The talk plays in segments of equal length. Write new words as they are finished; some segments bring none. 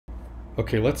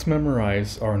Okay, let's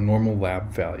memorize our normal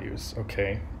lab values,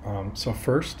 okay? So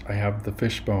first, I have the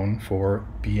fishbone for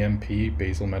BMP,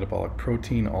 basal metabolic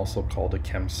protein, also called a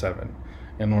Chem7.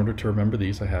 In order to remember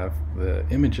these, I have the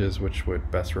images which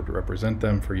would best represent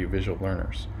them for you visual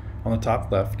learners. On the top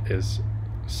left is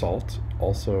salt,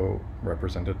 also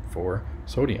represented for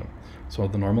sodium. So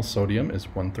the normal sodium is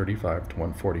 135 to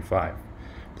 145.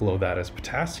 Below that is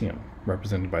potassium,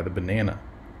 represented by the banana.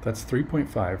 That's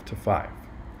 3.5 to 5.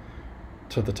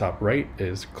 To the top right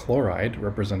is chloride,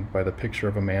 represented by the picture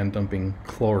of a man dumping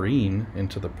chlorine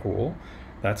into the pool.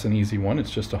 That's an easy one,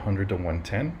 it's just 100 to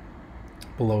 110.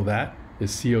 Below that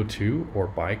is CO2, or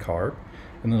bicarb,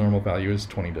 and the normal value is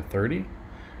 20 to 30.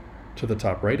 To the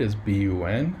top right is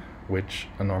BUN, which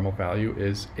a normal value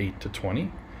is 8 to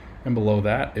 20. And below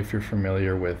that, if you're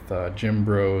familiar with gym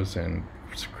bros and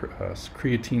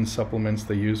creatine supplements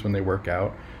they use when they work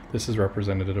out, this is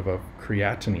representative of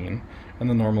creatinine, and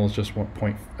the normal is just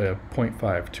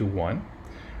 0.5 to 1.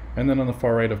 And then on the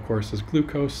far right, of course, is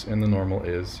glucose, and the normal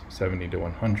is 70 to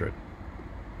 100.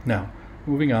 Now,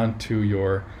 moving on to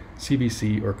your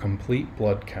CBC, or complete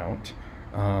blood count,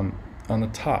 on the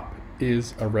top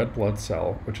is a red blood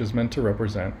cell, which is meant to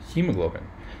represent hemoglobin.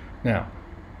 Now,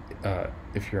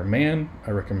 if you're a man,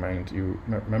 I recommend you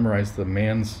memorize the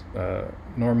man's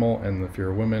normal, and if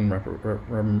you're a woman,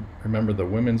 remember the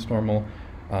women's normal,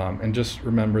 and just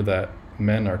remember that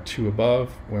men are 2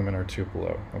 above, women are 2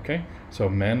 below, okay? So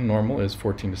men normal is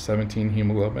 14 to 17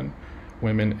 hemoglobin,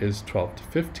 women is 12 to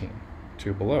 15,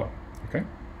 2 below, okay?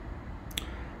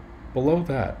 Below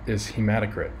that is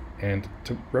hematocrit, and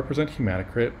to represent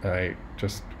hematocrit, I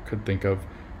just could think of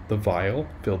the vial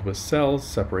filled with cells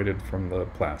separated from the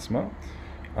plasma.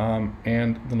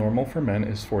 And the normal for men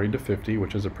is 40 to 50,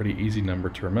 which is a pretty easy number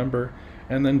to remember.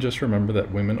 And then just remember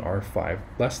that women are 5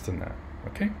 less than that,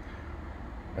 okay?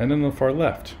 And then on the far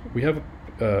left, we have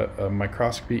a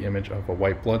microscopy image of a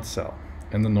white blood cell.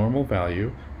 And the normal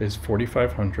value is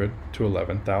 4,500 to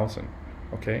 11,000,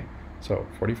 okay? So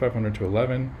 4,500 to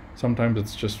 11, sometimes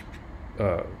it's just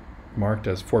marked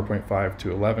as 4.5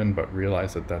 to 11, but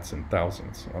realize that that's in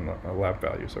thousands on the lab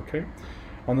values, okay?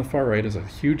 On the far right is a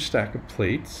huge stack of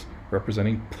plates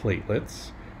representing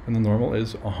platelets, and the normal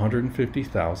is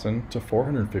 150,000 to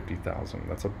 450,000.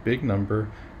 That's a big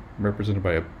number represented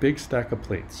by a big stack of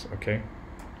plates, okay?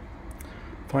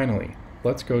 Finally,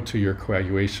 let's go to your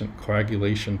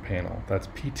coagulation panel. That's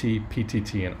PT,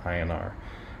 PTT, and INR.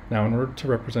 Now, in order to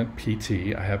represent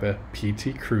PT, I have a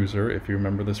PT Cruiser, if you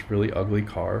remember this really ugly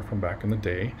car from back in the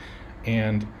day.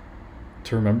 And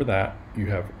to remember that, you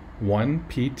have one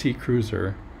PT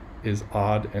Cruiser is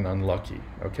odd and unlucky,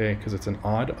 okay? Because it's an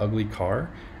odd, ugly car,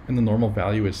 and the normal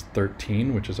value is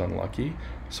 13, which is unlucky.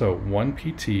 So one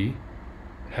PT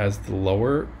has the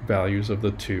lower values of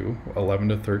the two, 11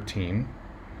 to 13,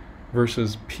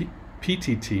 versus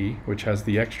PTT, which has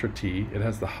the extra T, it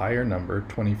has the higher number,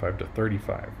 25 to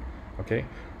 35, okay?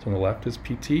 So on the left is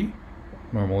PT,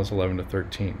 normal is 11 to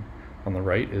 13. On the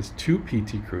right is 2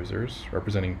 PT Cruisers,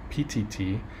 representing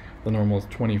PTT, the normal is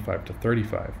 25 to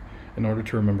 35. In order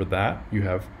to remember that, you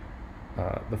have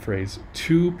the phrase,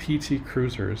 2 PT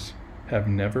Cruisers have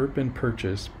never been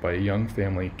purchased by a young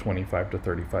family 25 to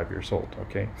 35 years old,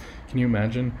 okay? Can you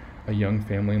imagine a young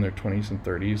family in their 20s and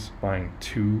 30s buying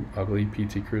 2 ugly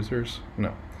PT Cruisers?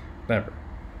 No, never.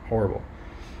 Horrible.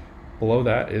 Below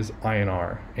that is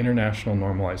INR, International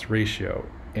Normalized Ratio,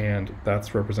 and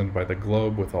that's represented by the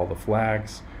globe with all the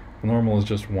flags. The normal is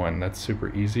just 1, that's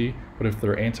super easy, but if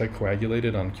they're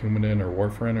anticoagulated on Coumadin or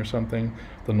warfarin or something,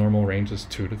 the normal range is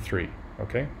 2 to 3,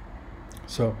 okay?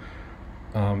 So,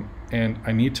 and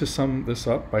I need to sum this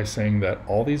up by saying that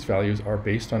all these values are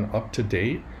based on up to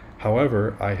date.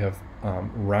 However, I have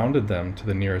rounded them to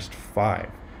the nearest 5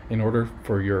 in order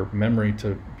for your memory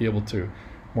to be able to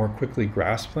more quickly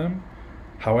grasp them.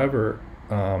 However,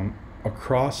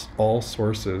 across all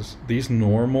sources, these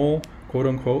normal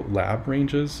quote-unquote lab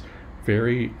ranges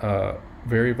vary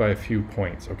by a few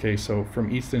points, okay? So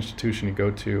from each institution you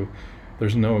go to,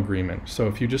 there's no agreement. So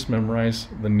if you just memorize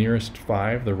the nearest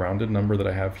 5, the rounded number that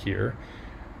I have here,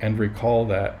 and recall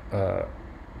that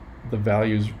the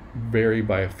values vary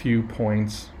by a few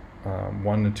points,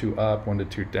 1 to 2 up, 1 to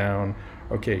 2 down,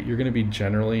 okay, you're gonna be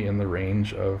generally in the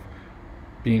range of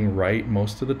being right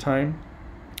most of the time.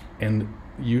 And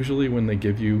usually when they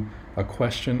give you a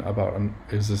question about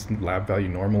is this lab value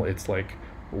normal, it's like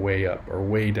way up or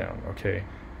way down, okay?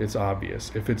 It's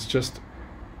obvious. If it's just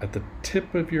at the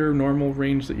tip of your normal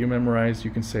range that you memorize,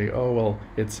 you can say, oh, well,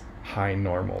 it's high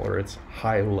normal, or it's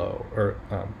high low, or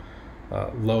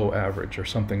low average, or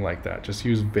something like that. Just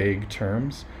use vague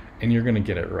terms, and you're going to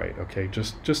get it right. Okay,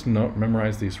 just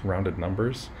memorize these rounded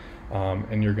numbers,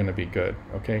 and you're going to be good.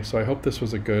 Okay, so I hope this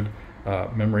was a good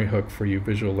memory hook for you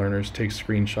visual learners. Take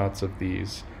screenshots of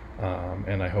these,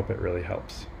 and I hope it really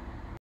helps.